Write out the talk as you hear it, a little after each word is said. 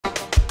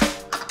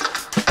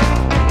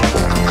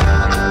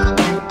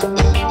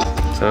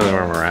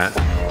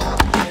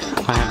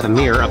the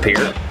mirror up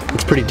here.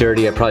 It's pretty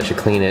dirty. I probably should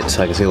clean it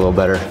so I can see a little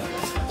better.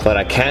 But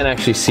I can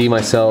actually see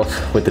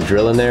myself with the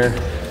drill in there.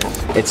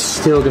 It's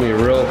still gonna be a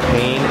real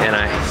pain, and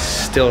I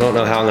still don't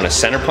know how I'm gonna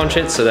center punch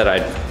it so that I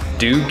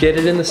do get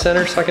it in the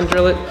center so I can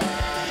drill it.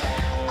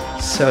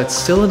 So it's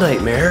still a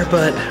nightmare,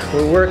 but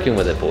we're working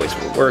with it, boys.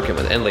 We're working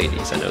with it, and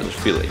ladies. I know there's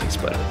a few ladies,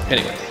 but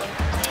anyway.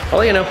 I'll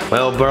let you know.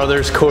 Well,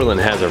 brothers,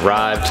 Corlin has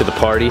arrived to the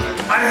party.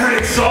 I heard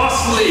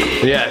exhaust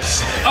leak.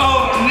 Yes.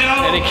 Oh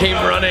no. And he came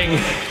running.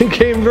 He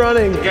came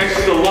running. You guys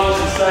should have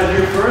launched inside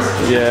here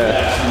first.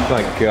 Yeah.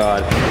 My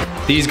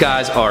God. These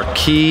guys are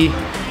key.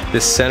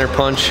 This center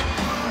punch.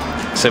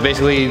 So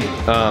basically,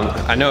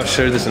 I know I've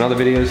showed this in other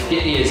videos.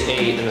 It is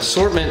an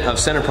assortment of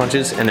center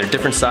punches, and they're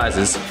different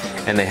sizes,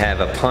 and they have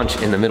a punch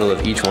in the middle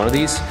of each one of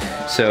these.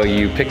 So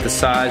you pick the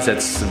size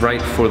that's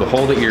right for the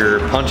hole that you're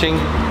punching,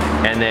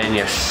 and then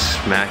you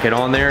smack it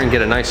on there and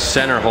get a nice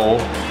center hole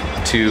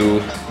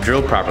to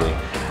drill properly.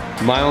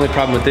 My only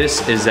problem with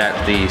this is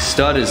that the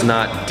stud is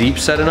not deep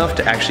set enough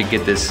to actually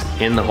get this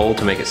in the hole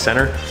to make it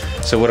center.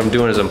 So what I'm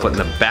doing is I'm putting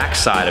the back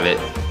side of it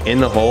in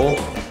the hole,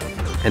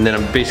 and then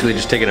I'm basically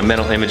just taking a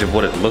mental image of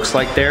what it looks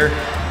like there.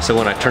 So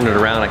when I turn it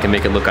around, I can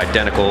make it look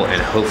identical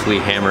and hopefully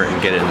hammer it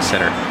and get it in the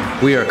center.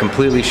 We are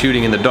completely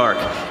shooting in the dark.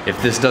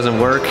 If this doesn't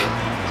work,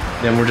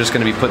 then we're just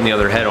gonna be putting the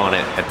other head on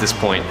it at this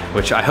point,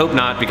 which I hope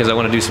not, because I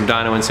wanna do some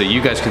dynoing so you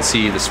guys can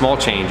see the small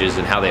changes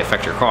and how they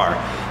affect your car.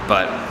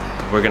 But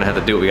we're gonna have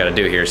to do what we gotta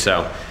do here,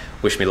 so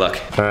wish me luck.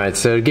 All right,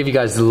 so to give you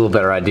guys a little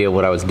better idea of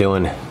what I was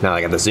doing, now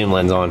I got the zoom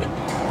lens on.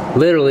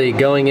 Literally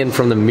going in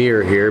from the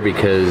mirror here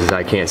because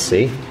I can't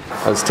see.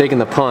 I was taking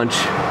the punch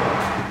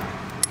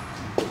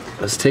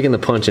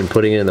and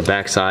putting it in the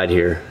back side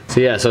here.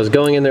 So yeah, so I was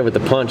going in there with the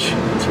punch.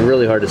 It's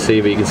really hard to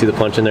see, but you can see the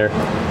punch in there.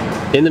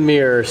 In the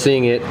mirror,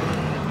 seeing it,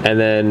 and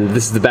then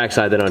this is the back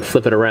side, then I'd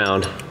flip it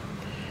around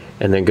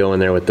and then go in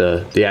there with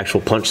the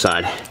actual punch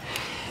side.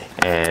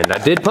 And I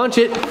did punch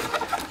it.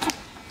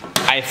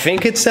 I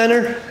think it's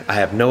center. I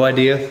have no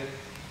idea.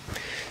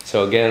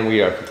 So again,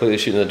 we are completely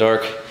shooting in the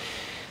dark.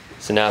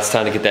 So now it's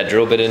time to get that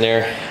drill bit in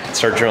there and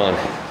start drilling.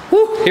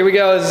 Woo, here we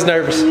go, this is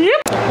nervous.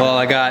 Yep. Well,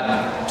 I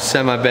got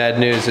semi-bad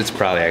news. It's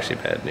probably actually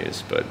bad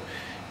news, but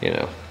you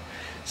know.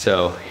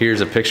 So here's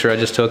a picture I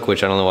just took,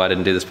 which I don't know why I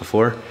didn't do this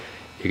before.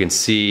 You can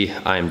see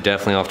I am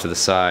definitely off to the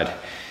side.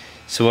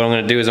 So what I'm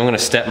gonna do is I'm gonna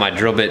step my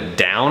drill bit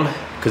down,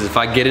 because if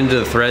I get into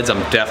the threads,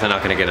 I'm definitely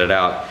not gonna get it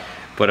out.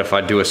 But if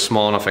I do a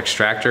small enough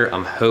extractor,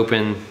 I'm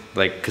hoping,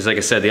 because like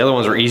I said, the other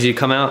ones were easy to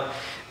come out.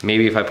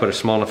 Maybe if I put a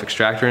small enough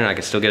extractor in, I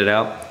can still get it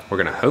out. We're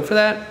gonna hope for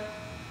that.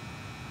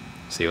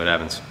 See what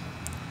happens.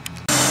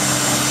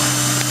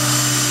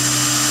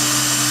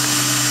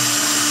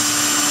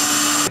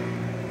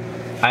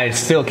 I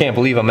still can't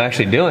believe I'm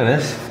actually doing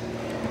this.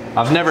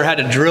 I've never had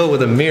to drill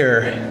with a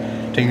mirror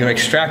to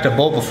extract a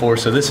bolt before,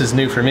 so this is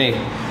new for me.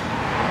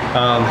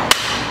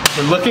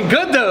 We're looking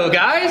good though,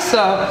 guys.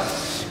 So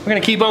we're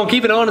gonna keep on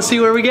keeping on and see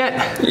where we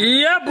get.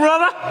 Yeah,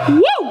 brother.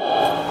 Woo!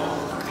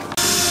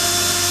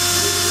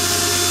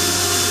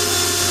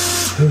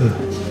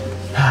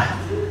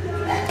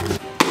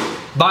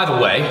 By the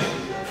way,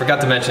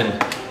 forgot to mention,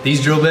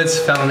 these drill bits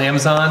found on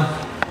Amazon,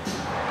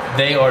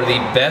 they are the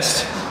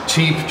best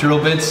cheap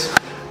drill bits.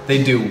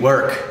 They do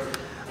work.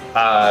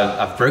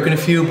 I've broken a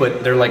few,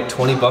 but they're like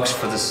 20 bucks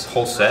for this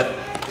whole set.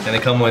 And they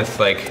come with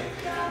like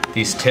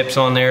these tips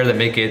on there that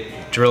make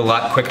it drill a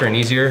lot quicker and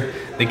easier.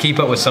 They keep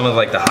up with some of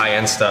like the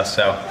high-end stuff,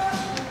 so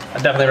I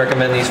definitely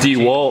recommend these.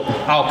 DeWalt.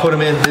 I'll put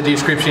them in the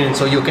description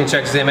so you can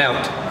check them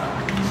out.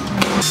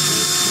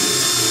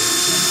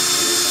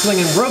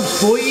 Slinging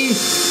rubs,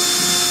 boys.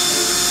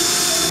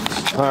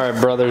 All right,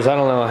 brothers, I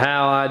don't know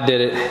how I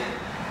did it,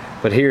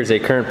 but here's a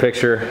current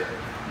picture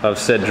of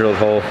said drilled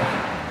hole,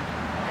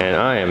 and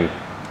I am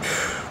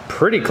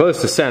pretty close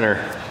to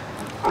center.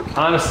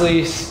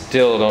 Honestly,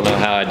 still don't know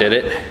how I did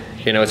it.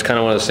 You know, it's kind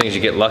of one of those things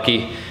you get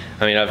lucky.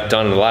 I mean, I've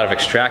done a lot of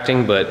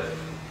extracting, but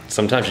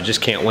sometimes you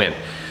just can't win.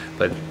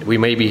 But we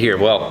may be here.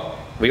 Well,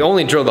 we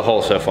only drilled the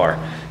hole so far,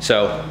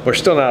 so we're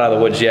still not out of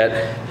the woods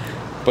yet,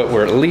 but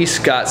we're at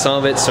least got some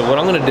of it. So what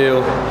I'm gonna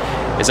do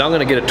is I'm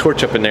gonna get a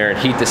torch up in there and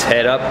heat this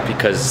head up,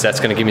 because that's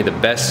gonna give me the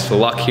best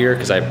luck here,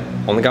 because I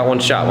only got one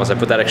shot. Once I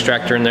put that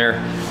extractor in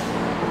there,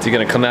 it's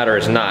gonna come out or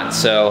it's not.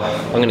 So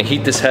I'm gonna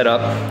heat this head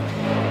up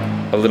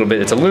a little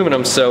bit. It's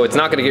aluminum, so it's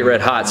not gonna get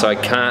red hot, so I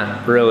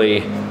can't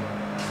really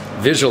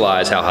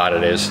visualize how hot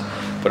it is,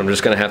 but I'm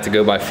just gonna have to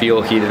go by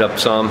feel, heat it up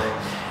some,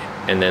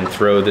 and then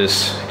throw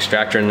this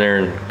extractor in there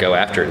and go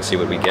after it and see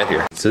what we get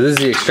here. So this is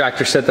the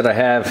extractor set that I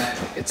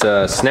have. It's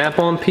a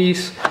snap-on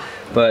piece,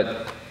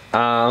 but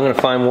I'm gonna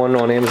find one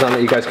on Amazon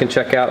that you guys can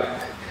check out.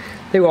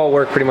 They all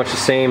work pretty much the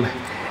same.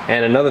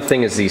 And another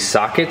thing is these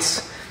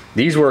sockets.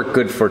 These work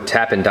good for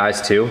tap and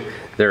dies too.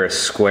 They're a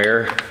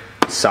square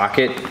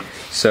socket,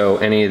 so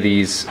any of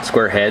these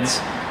square heads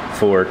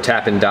for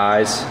tap and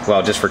dies,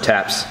 well, just for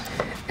taps,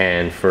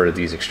 and for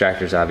these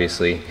extractors,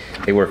 obviously,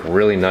 they work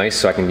really nice,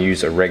 so I can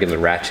use a regular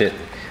ratchet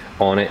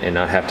on it and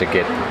not have to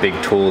get the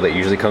big tool that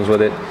usually comes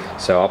with it.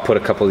 So I'll put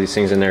a couple of these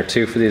things in there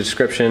too for the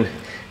description.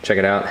 Check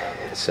it out.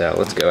 So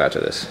let's go after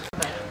this.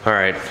 All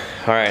right,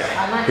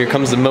 here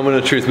comes the moment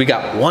of truth. We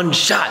got one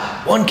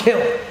shot, one kill.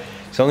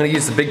 So I'm gonna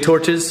use the big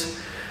torches.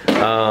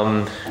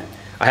 I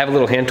have a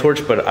little hand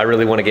torch, but I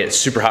really wanna get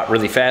super hot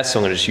really fast, so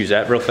I'm gonna just use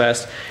that real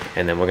fast.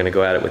 And then we're gonna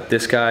go at it with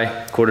this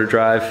guy, quarter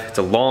drive. It's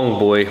a long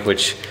boy,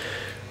 which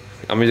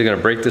I'm either gonna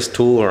break this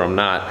tool or I'm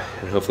not,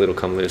 and hopefully it'll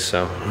come loose,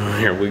 so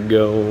here we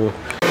go.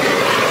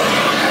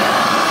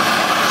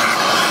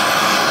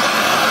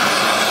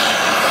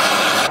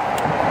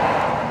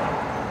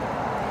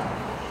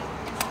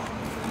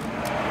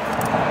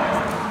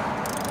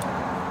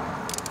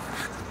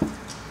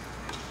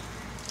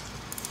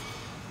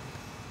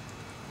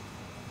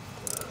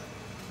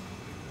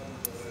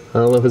 I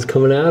don't know if it's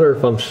coming out or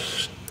if I'm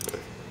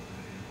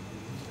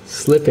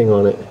slipping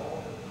on it.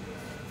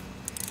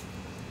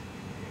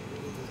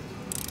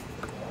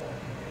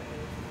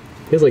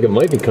 Feels like it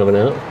might be coming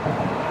out.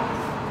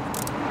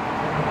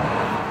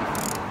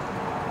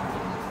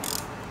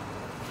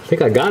 I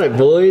think I got it,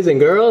 boys and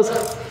girls.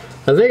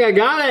 I think I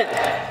got it.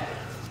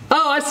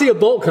 Oh, I see a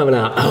bolt coming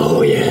out.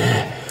 Oh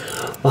yeah.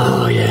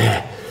 Oh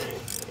yeah.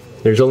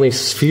 There's only a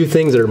few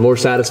things that are more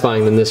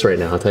satisfying than this right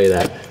now, I'll tell you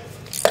that.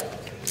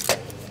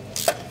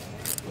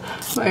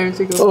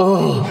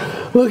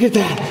 Oh, look at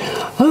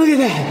that. Look at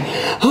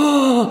that.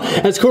 Oh,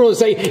 that's cool to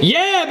say,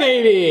 yeah,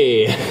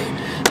 baby.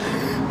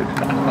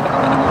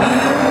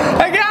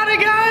 I got it,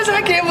 guys.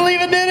 I can't believe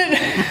I did it.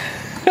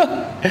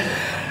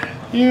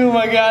 Oh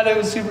my God, it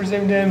was super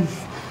zoomed in.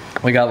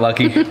 We got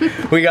lucky.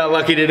 We got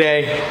lucky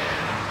today.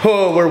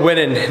 Oh, we're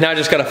winning. Now I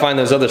just gotta find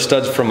those other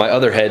studs from my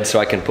other head so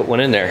I can put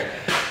one in there.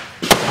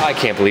 I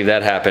can't believe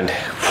that happened.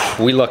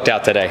 We lucked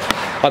out today.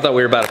 I thought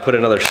we were about to put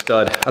another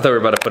stud. I thought we were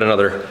about to put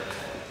another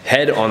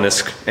head on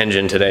this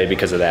engine today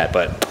because of that,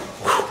 but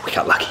we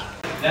got lucky.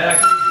 That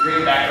actually is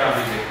great background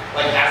music.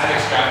 Like as I'm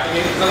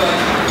extracting it, so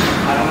like,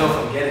 I don't know if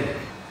I'm getting it.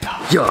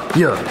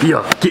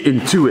 Yeah, get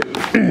into it.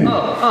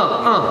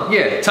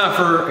 Yeah, time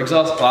for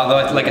exhaust. Well,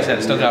 although, like I said,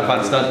 I still gotta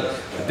find a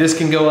stud. This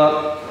can go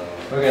up.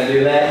 We're gonna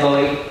do that,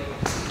 Molly.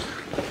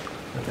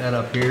 Put that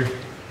up here.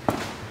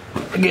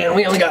 Again,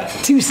 we only got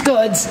 2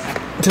 studs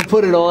to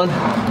put it on.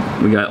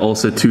 We got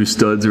also 2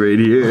 studs right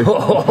here.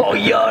 Oh,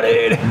 yeah,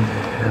 dude.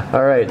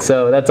 All right,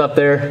 so that's up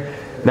there.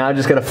 Now I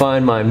just gotta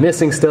find my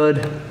missing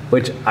stud,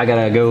 which I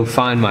gotta go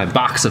find my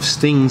box of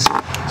stings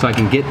so I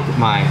can get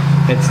my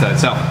head stud.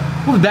 So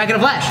we'll be back in a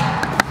flash.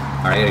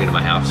 All right, I gotta go to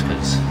my house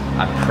because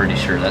I'm pretty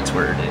sure that's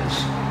where it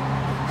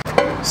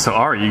is. So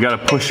Ari, you gotta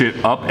push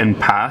it up and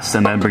past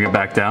and then bring it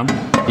back down?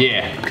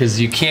 Yeah, because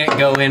you can't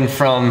go in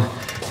from,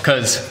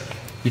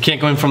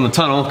 the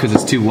tunnel because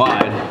it's too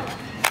wide,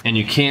 and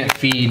you can't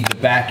feed the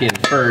back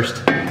end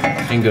first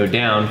and go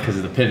down because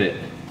of the pivot.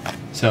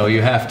 So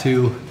you have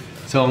to,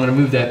 so I'm gonna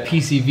move that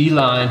PCV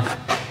line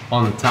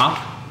on the top,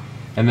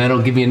 and then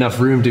it'll give me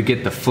enough room to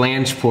get the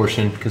flange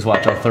portion, because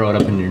watch, I'll throw it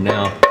up in here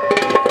now.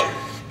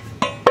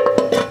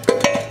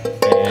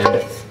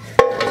 And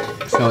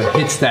so it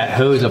hits that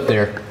hose up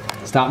there,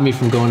 stop me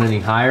from going any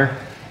higher,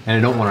 and I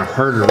don't wanna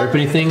hurt or rip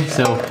anything,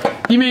 so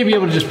you may be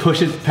able to just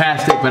push it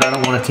past it, but I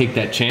don't wanna take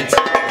that chance.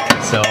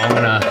 So I'm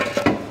gonna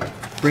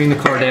bring the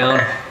car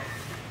down,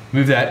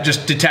 move that,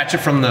 just detach it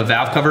from the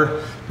valve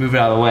cover, move it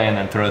out of the way, and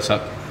then throw this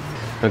up.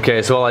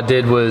 Okay, so all I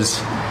did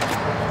was,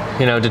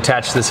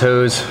 detach this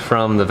hose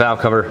from the valve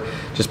cover,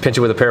 just pinch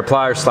it with a pair of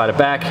pliers, slide it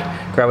back,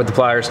 grab with the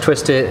pliers,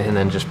 twist it, and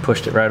then just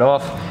pushed it right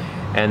off.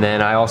 And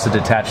then I also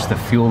detached the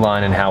fuel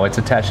line and how it's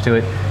attached to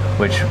it,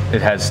 which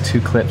it has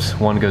 2 clips.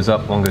 One goes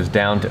up, one goes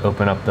down to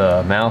open up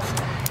the mouth.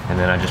 And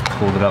then I just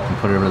pulled it up and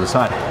put it over the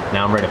side.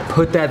 Now I'm ready to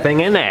put that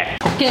thing in there.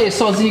 Okay,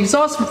 so the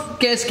exhaust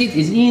gasket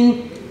is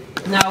in.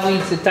 Now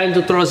it's the time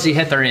to throw the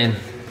header in.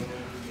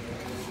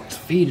 Let's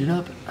feed it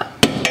up.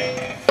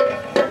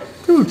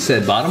 Ooh, it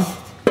said bottom.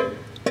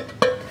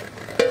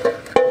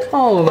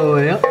 All the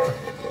way up.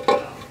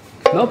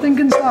 Nothing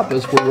can stop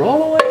us. We're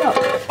all the way up.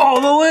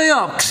 All the way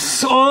up!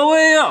 All the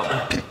way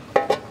up!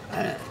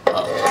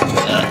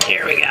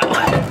 Here we go.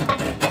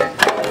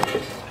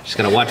 Just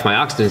gonna watch my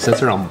oxygen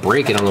sensor. I'll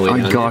break it on the way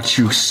down. I got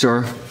you,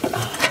 sir.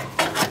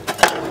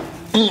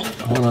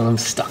 Hold on, I'm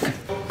stuck.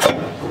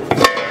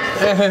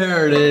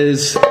 There it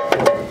is.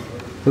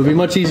 It'll be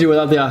much easier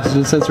without the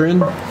oxygen sensor in.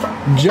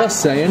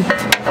 Just saying.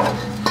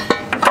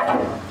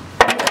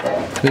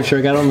 Make sure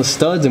I got on the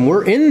studs and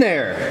we're in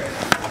there.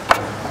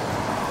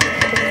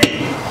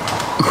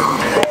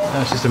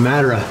 Now it's just a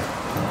matter of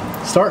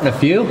starting a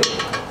few.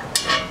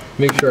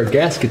 Make sure our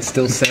gasket's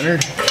still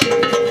centered.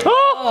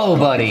 Oh,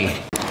 buddy.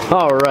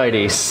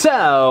 Alrighty,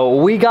 so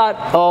we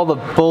got all the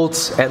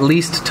bolts at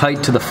least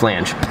tight to the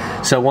flange.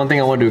 So one thing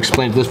I wanted to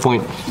explain at this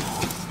point,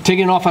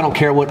 taking it off, I don't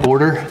care what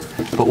order,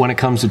 but when it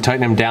comes to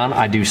tightening them down,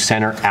 I do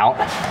center out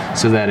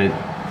so that it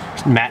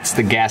mats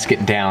the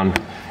gasket down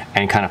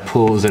and kind of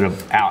pulls it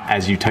out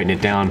as you tighten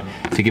it down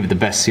to give it the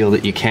best seal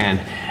that you can.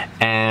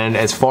 And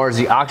as far as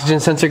the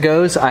oxygen sensor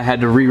goes, I had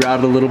to reroute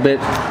it a little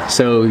bit.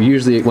 So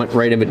usually it went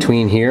right in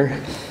between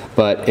here,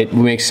 but it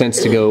makes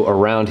sense to go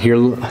around here.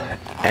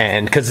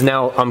 And because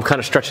now I'm kind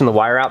of stretching the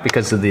wire out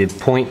because of the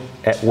point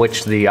at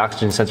which the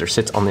oxygen sensor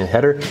sits on the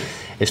header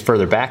is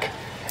further back.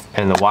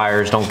 and the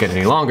wires don't get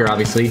any longer,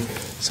 obviously.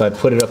 So I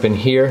put it up in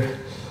here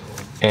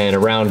and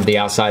around the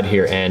outside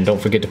here, and don't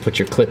forget to put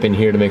your clip in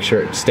here to make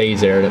sure it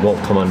stays there and it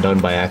won't come undone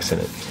by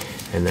accident.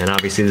 And then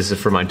obviously this is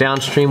for my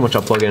downstream, which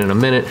I'll plug in a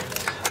minute.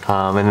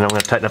 And then I'm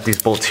gonna tighten up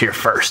these bolts here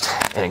first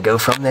and go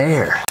from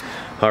there.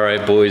 All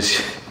right,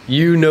 boys,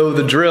 you know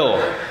the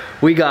drill.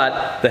 We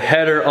got the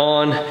header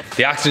on,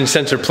 the oxygen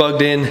sensor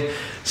plugged in,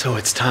 so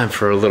it's time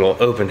for a little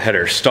open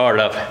header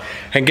startup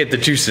and get the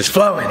juices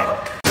flowing.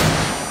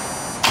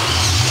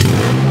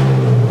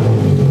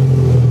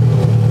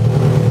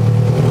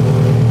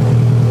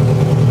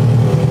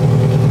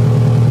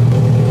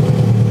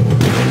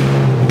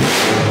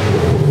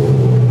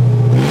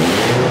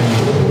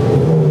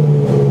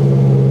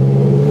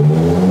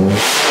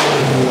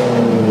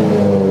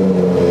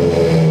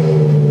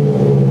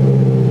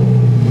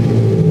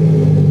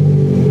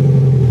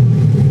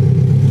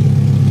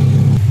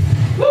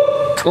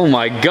 Oh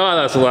my God,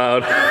 that's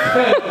loud.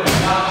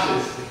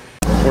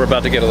 We're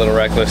about to get a little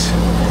reckless.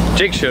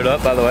 Jake showed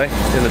up, by the way,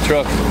 in the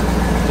truck.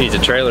 He needs a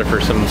trailer for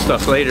some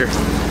stuff later.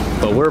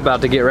 But we're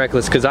about to get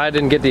reckless because I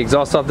didn't get the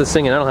exhaust off this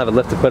thing and I don't have a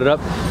lift to put it up.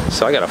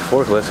 So I got a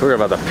forklift. We're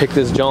about to pick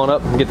this John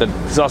up and get the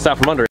exhaust out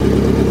from under it.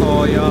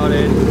 Oh, y'all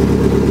did.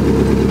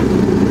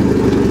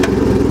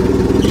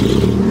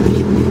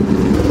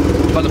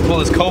 About to pull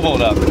this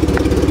COBALT up.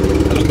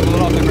 Gotta pull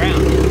it off the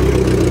ground.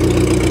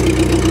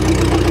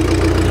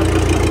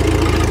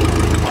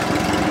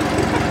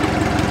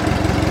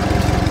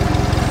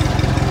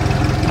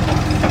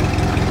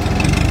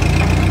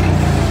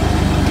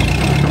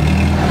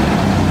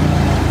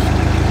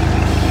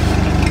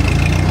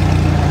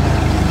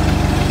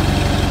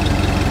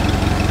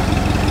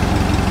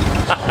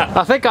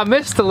 I think I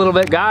missed a little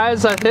bit,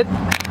 guys. I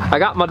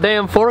got my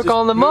damn fork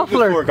on the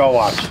muffler. The fork, I'll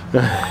watch.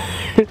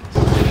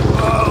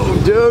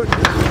 Oh, dude. What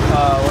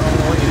I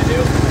want you to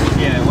do?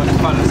 Yeah, when it's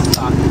fun to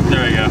stop.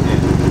 There we go.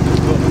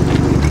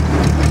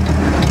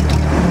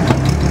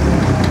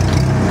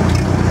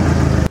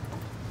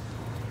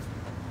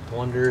 Yeah.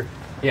 Wonder.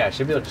 Yeah, I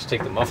should be able to just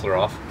take the muffler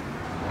off.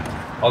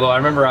 Although I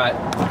remember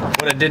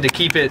what I did to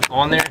keep it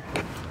on there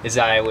is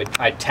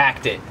I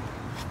tacked it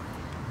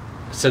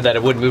so that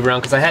it wouldn't move around,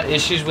 because I had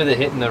issues with it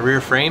hitting the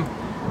rear frame.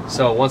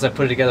 So once I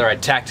put it together, I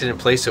tacked it in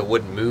place so it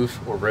wouldn't move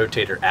or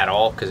rotate at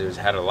all, because it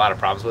had a lot of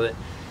problems with it.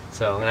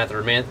 So I'm gonna have to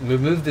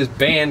remove this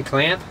band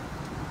clamp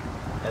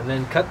and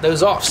then cut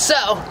those off. So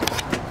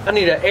I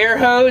need an air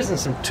hose and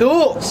some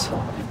tools.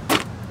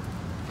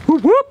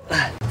 Whoop whoop.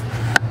 What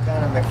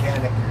kind of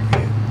mechanic are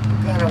you?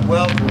 What kind of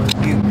welder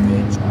are you,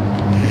 bitch?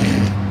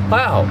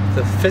 Wow,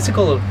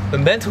 the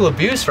mental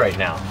abuse right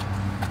now.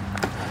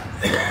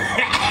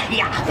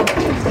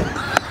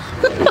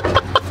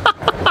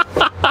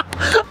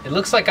 It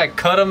looks like I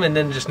cut them and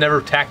then just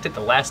never tacked it the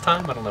last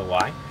time. I don't know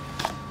why.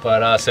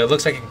 But so it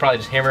looks like I can probably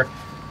just hammer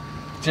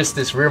just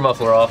this rear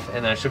muffler off,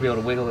 and then I should be able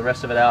to wiggle the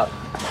rest of it out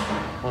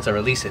once I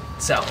release it.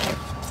 So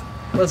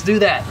let's do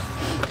that.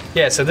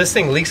 Yeah, so this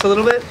thing leaks a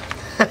little bit.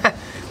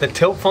 The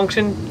tilt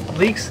function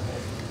leaks.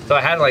 So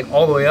I had it like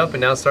all the way up,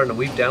 and now it's starting to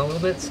weep down a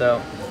little bit.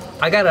 So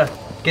I gotta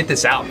get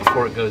this out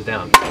before it goes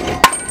down.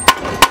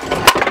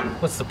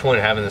 What's the point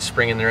of having the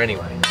spring in there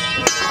anyway?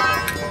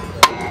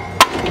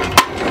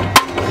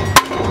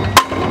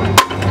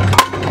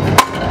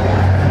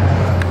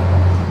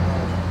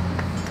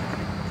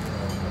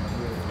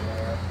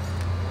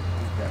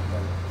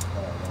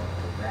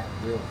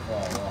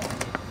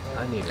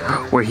 I need it.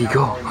 Where'd he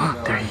go?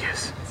 There he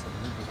is.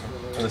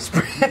 The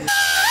spring.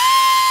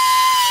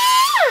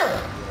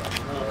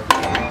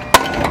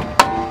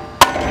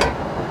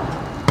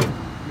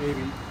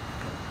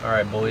 All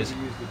right, boys.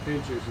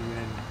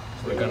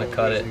 We're gonna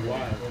cut it.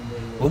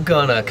 We're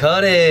gonna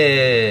cut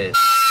it.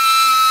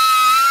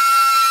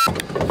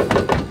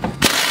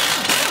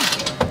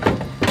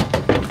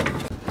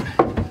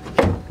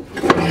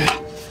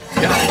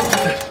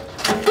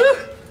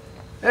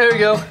 There we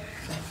go.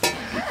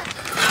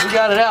 We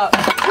got it out.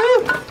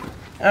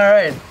 All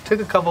right. Took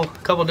a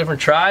couple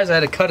different tries. I had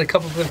to cut a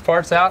couple different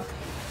parts out.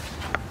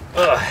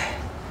 Ugh.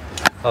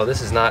 Oh,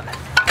 this is not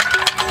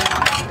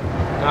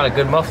a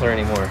good muffler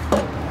anymore.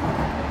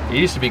 It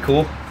used to be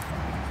cool.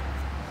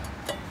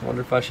 I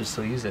wonder if I should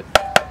still use it.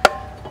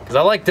 Because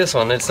I like this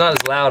one. It's not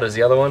as loud as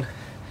the other one,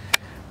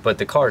 but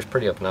the car is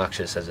pretty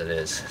obnoxious as it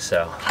is.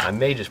 So I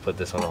may just put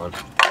this one on.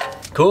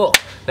 Cool.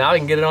 Now I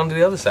can get it onto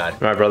the other side. All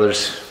right,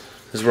 brothers.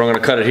 This is where I'm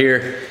gonna cut it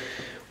here.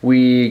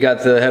 We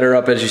got the header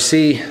up as you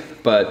see,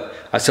 but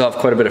I still have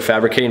quite a bit of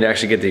fabricating to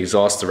actually get the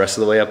exhaust the rest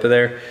of the way up to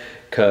there,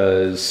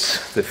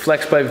 because the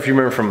flex pipe, if you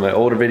remember from my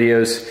older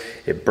videos,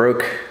 it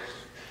broke.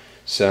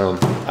 So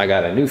I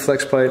got a new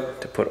flex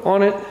pipe to put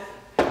on it,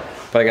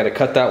 but I got to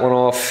cut that one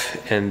off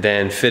and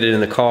then fit it in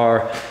the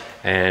car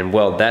and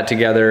weld that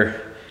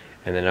together,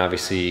 and then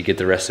obviously get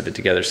the rest of it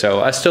together.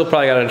 So I still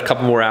probably got a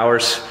couple more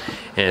hours,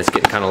 and it's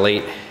getting kind of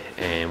late,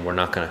 and we're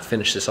not gonna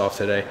finish this off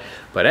today.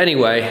 But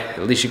anyway,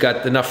 at least you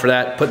got enough for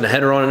that, putting the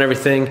header on and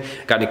everything.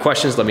 Got any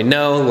questions, let me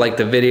know. Like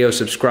the video,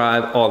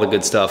 subscribe, all the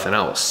good stuff, and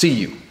I will see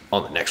you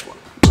on the next one.